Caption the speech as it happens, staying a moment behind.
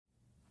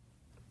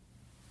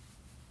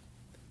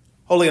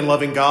Holy and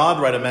loving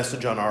God, write a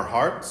message on our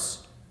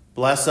hearts.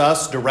 Bless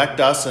us,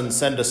 direct us, and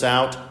send us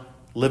out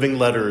living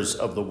letters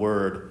of the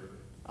word.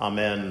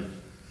 Amen.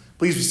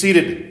 Please be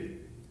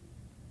seated.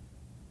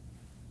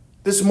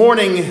 This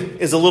morning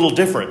is a little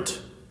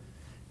different.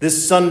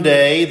 This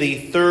Sunday, the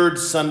third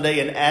Sunday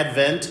in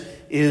Advent,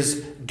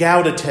 is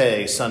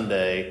Gaudete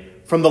Sunday,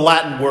 from the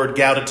Latin word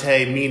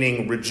gaudete,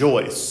 meaning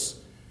rejoice.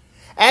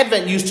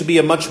 Advent used to be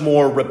a much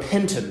more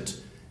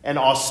repentant and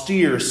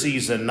austere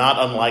season,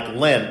 not unlike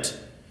Lent.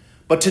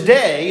 But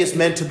today is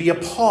meant to be a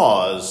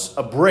pause,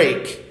 a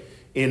break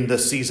in the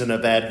season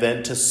of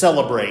Advent to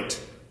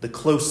celebrate the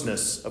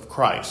closeness of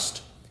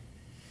Christ.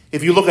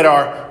 If you look at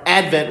our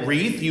Advent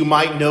wreath, you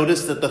might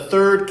notice that the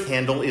third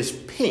candle is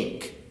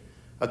pink,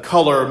 a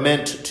color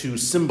meant to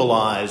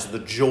symbolize the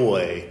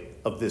joy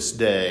of this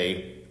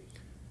day.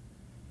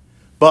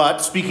 But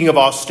speaking of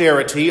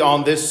austerity,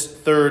 on this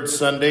third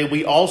Sunday,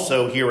 we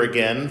also hear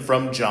again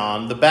from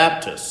John the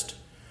Baptist.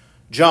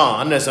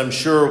 John, as I'm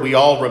sure we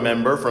all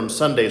remember from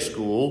Sunday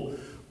school,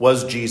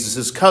 was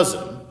Jesus'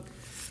 cousin.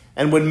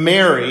 And when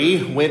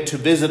Mary went to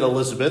visit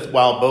Elizabeth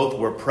while both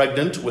were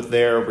pregnant with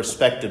their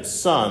respective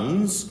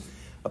sons,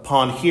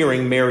 upon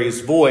hearing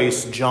Mary's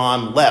voice,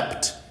 John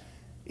leapt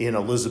in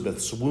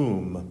Elizabeth's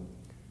womb.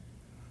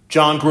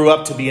 John grew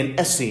up to be an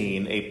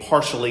Essene, a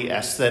partially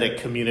ascetic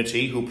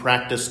community who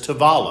practiced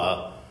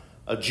Tevala,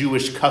 a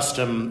Jewish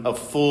custom of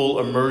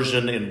full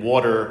immersion in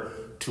water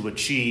to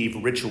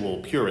achieve ritual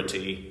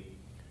purity.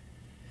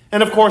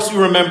 And of course, you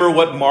remember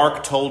what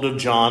Mark told of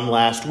John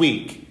last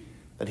week,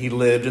 that he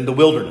lived in the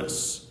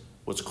wilderness,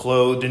 was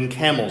clothed in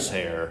camel's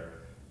hair,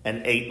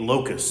 and ate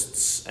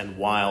locusts and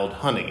wild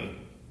honey.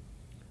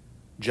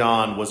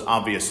 John was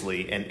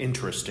obviously an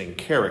interesting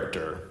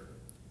character.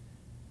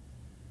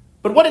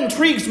 But what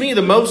intrigues me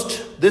the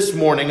most this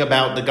morning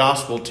about the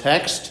gospel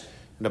text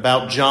and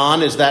about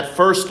John is that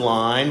first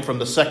line from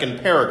the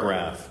second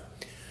paragraph,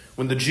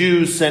 when the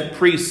Jews sent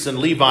priests and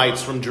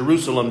Levites from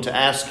Jerusalem to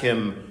ask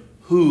him,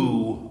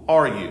 "Who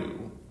are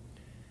you?"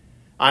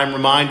 I'm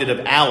reminded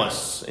of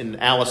Alice in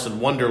Alice in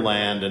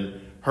Wonderland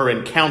and her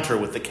encounter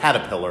with the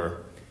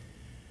caterpillar.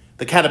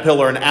 The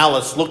caterpillar and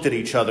Alice looked at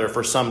each other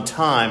for some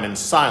time in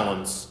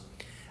silence.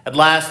 At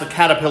last, the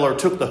caterpillar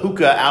took the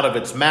hookah out of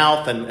its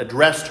mouth and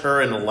addressed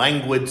her in a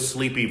languid,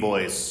 sleepy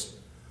voice.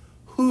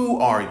 "Who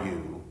are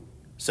you?"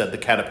 said the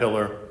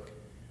caterpillar.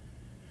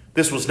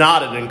 This was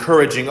not an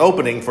encouraging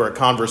opening for a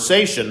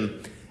conversation.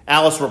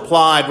 Alice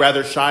replied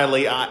rather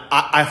shyly,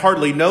 I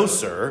hardly know,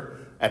 sir,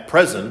 at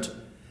present.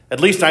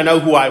 At least I know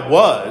who I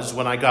was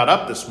when I got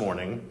up this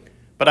morning,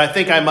 but I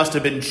think I must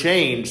have been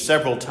changed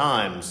several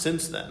times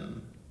since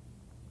then."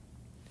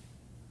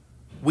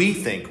 We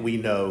think we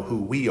know who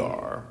we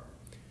are.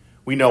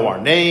 We know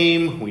our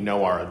name, we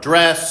know our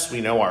address,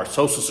 we know our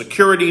social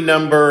security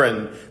number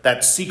and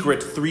that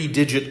secret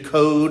 3-digit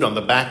code on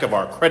the back of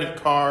our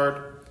credit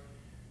card.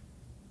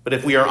 But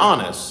if we are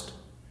honest,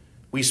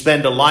 we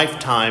spend a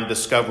lifetime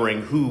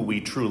discovering who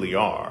we truly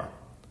are.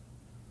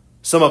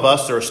 Some of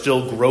us are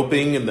still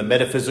groping in the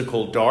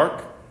metaphysical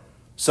dark.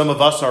 Some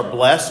of us are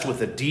blessed with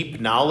a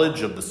deep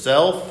knowledge of the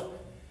self.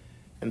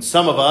 And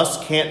some of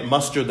us can't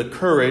muster the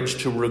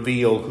courage to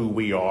reveal who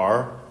we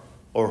are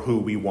or who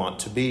we want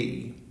to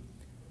be.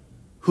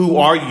 Who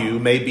are you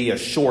may be a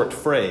short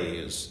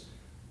phrase,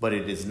 but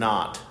it is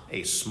not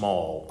a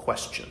small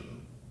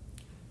question.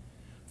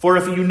 For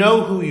if you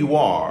know who you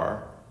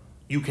are,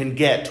 you can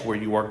get where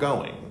you are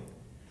going.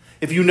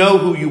 If you know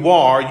who you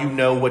are, you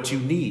know what you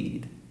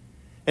need.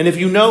 And if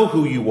you know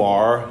who you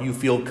are, you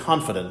feel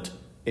confident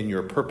in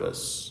your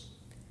purpose.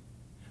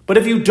 But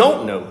if you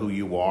don't know who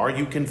you are,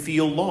 you can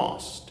feel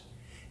lost.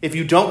 If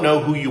you don't know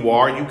who you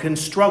are, you can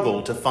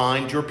struggle to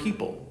find your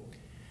people.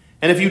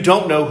 And if you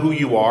don't know who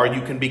you are,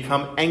 you can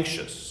become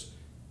anxious,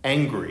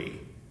 angry,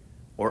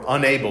 or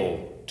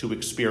unable to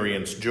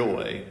experience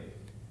joy.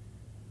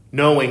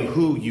 Knowing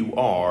who you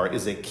are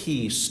is a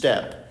key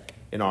step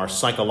in our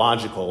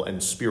psychological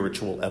and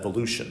spiritual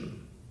evolution.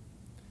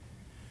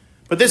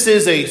 But this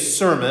is a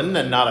sermon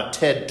and not a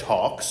TED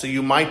Talk, so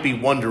you might be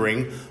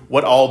wondering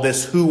what all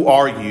this "who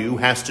are you"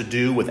 has to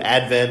do with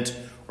Advent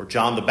or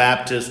John the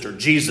Baptist or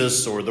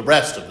Jesus or the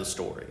rest of the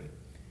story.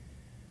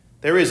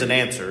 There is an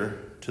answer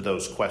to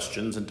those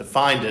questions, and to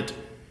find it,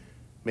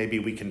 maybe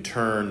we can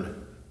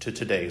turn to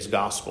today's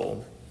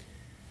gospel.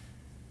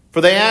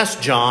 For they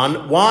asked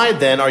John, "Why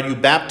then are you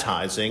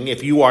baptizing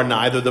if you are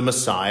neither the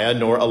Messiah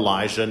nor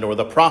Elijah nor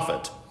the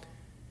prophet?"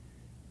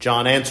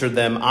 John answered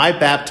them, "I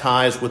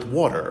baptize with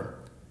water.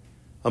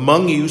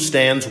 Among you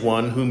stands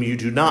one whom you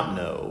do not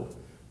know,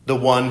 the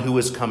one who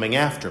is coming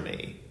after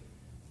me.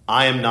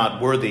 I am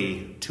not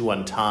worthy to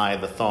untie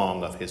the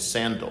thong of his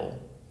sandal."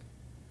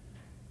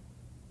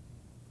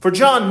 For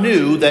John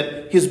knew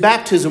that his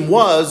baptism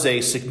was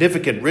a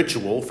significant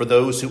ritual for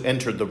those who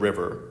entered the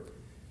river.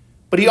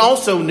 But he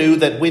also knew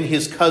that when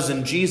his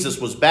cousin Jesus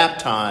was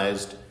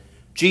baptized,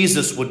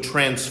 Jesus would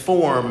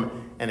transform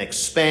and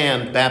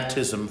expand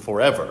baptism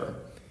forever.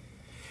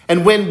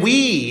 And when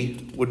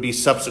we would be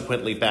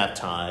subsequently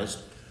baptized,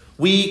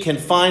 we can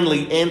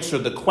finally answer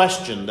the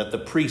question that the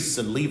priests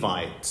and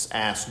Levites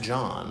asked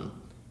John.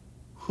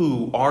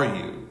 Who are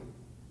you?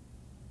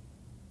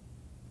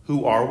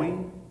 Who are we?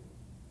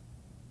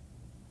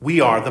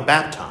 We are the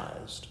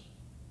baptized.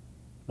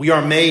 We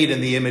are made in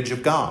the image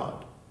of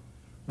God.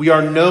 We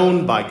are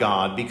known by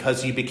God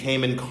because he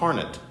became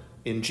incarnate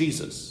in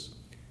Jesus.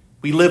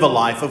 We live a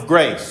life of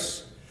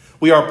grace.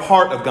 We are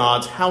part of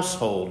God's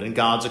household and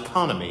God's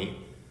economy,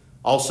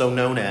 also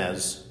known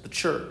as the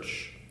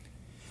church.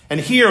 And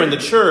here in the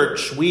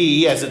church,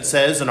 we, as it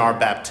says in our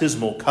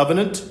baptismal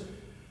covenant,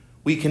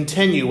 we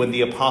continue in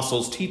the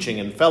apostles' teaching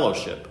and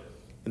fellowship,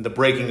 in the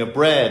breaking of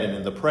bread and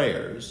in the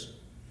prayers.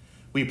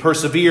 We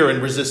persevere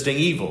in resisting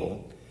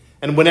evil,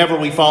 and whenever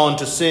we fall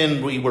into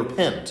sin, we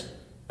repent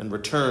and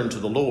return to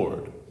the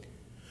Lord.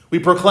 We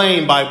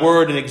proclaim by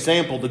word and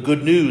example the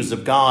good news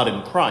of God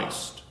in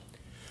Christ.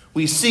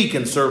 We seek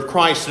and serve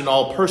Christ in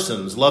all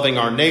persons, loving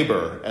our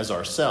neighbor as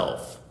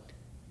ourselves.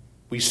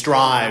 We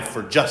strive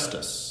for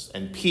justice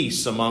and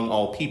peace among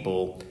all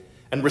people,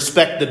 and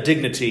respect the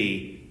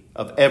dignity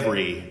of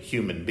every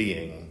human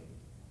being.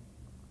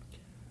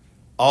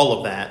 All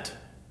of that,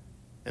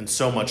 and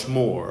so much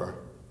more,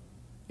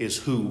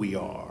 is who we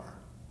are.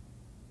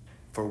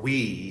 For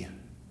we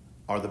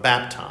are the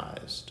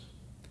baptized.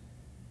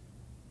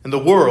 And the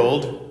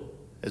world,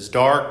 as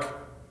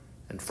dark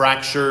and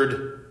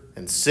fractured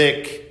and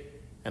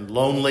sick and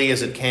lonely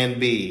as it can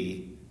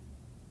be,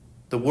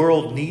 the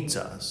world needs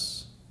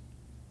us.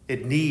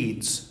 It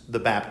needs the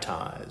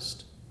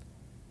baptized.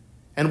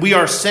 And we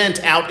are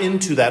sent out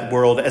into that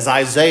world, as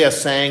Isaiah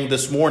sang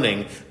this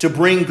morning, to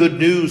bring good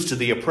news to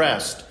the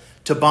oppressed,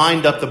 to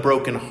bind up the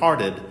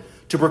brokenhearted,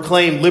 to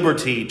proclaim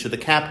liberty to the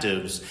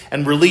captives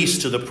and release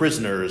to the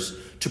prisoners,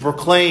 to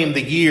proclaim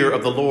the year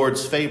of the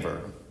Lord's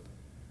favor.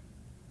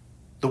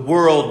 The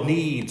world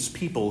needs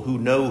people who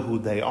know who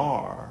they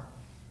are.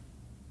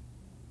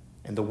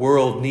 And the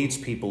world needs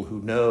people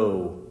who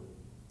know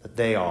that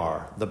they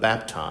are the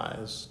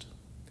baptized.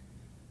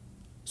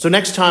 So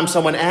next time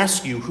someone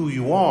asks you who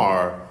you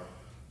are,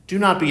 do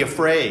not be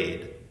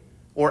afraid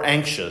or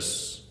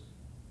anxious,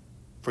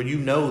 for you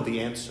know the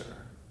answer.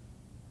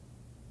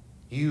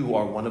 You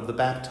are one of the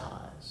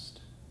baptized,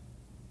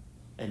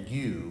 and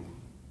you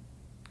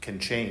can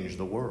change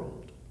the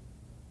world.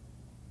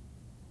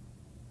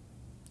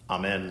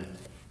 Amen.